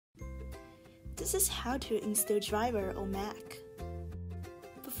This is how to install driver on Mac.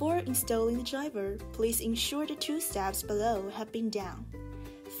 Before installing the driver, please ensure the two steps below have been done.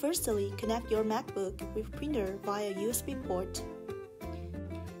 Firstly, connect your MacBook with printer via USB port.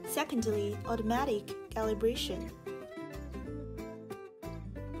 Secondly, automatic calibration.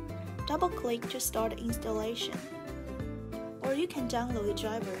 Double-click to start the installation, or you can download the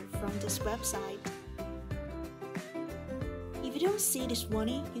driver from this website. If you don't see this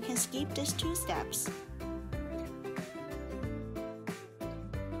warning, you can skip these two steps.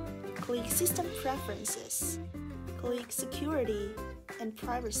 Click System Preferences. Click Security and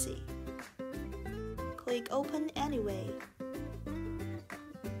Privacy. Click Open Anyway.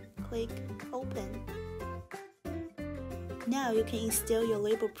 Click Open. Now you can install your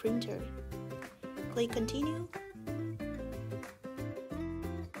label printer. Click Continue.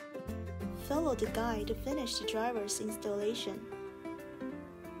 Follow the guide to finish the driver's installation.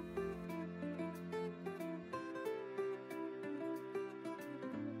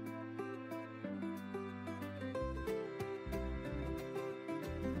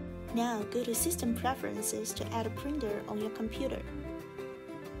 Now go to System Preferences to add a printer on your computer.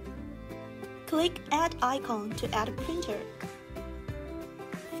 Click Add icon to add a printer.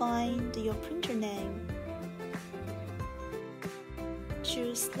 Find your printer name.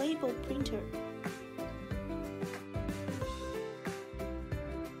 Choose Label Printer.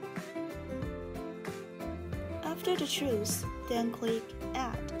 After the choose, then click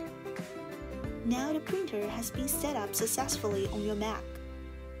Add. Now the printer has been set up successfully on your Mac.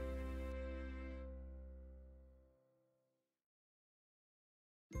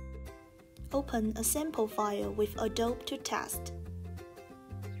 Open a sample file with Adobe to test.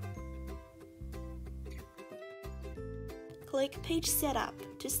 Click Page Setup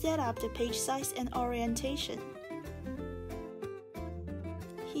to set up the page size and orientation.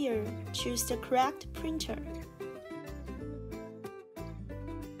 Here, choose the correct printer.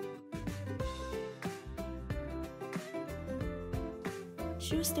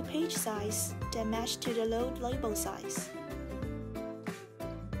 Choose the page size that matches to the load label size.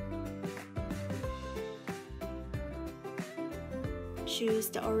 Choose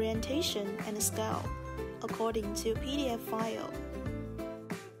the orientation and the scale according to PDF file.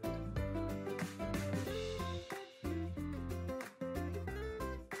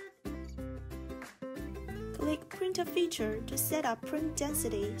 Click Printer Feature to set up print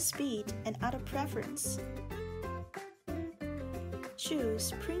density, speed, and other preference.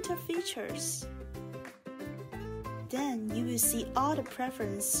 Choose Printer Features. Then you will see all the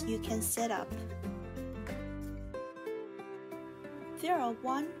preferences you can set up. There are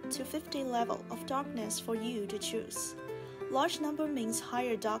 1 to 50 level of darkness for you to choose. Large number means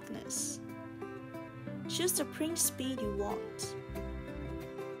higher darkness. Choose the print speed you want.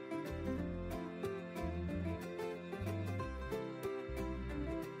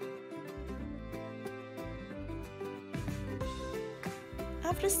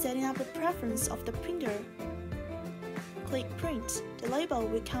 After setting up the preference of the printer, click Print. The label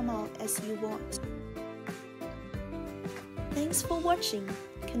will come out as you want. Thanks for watching.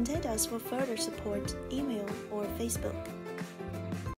 Contact us for further support, email or Facebook.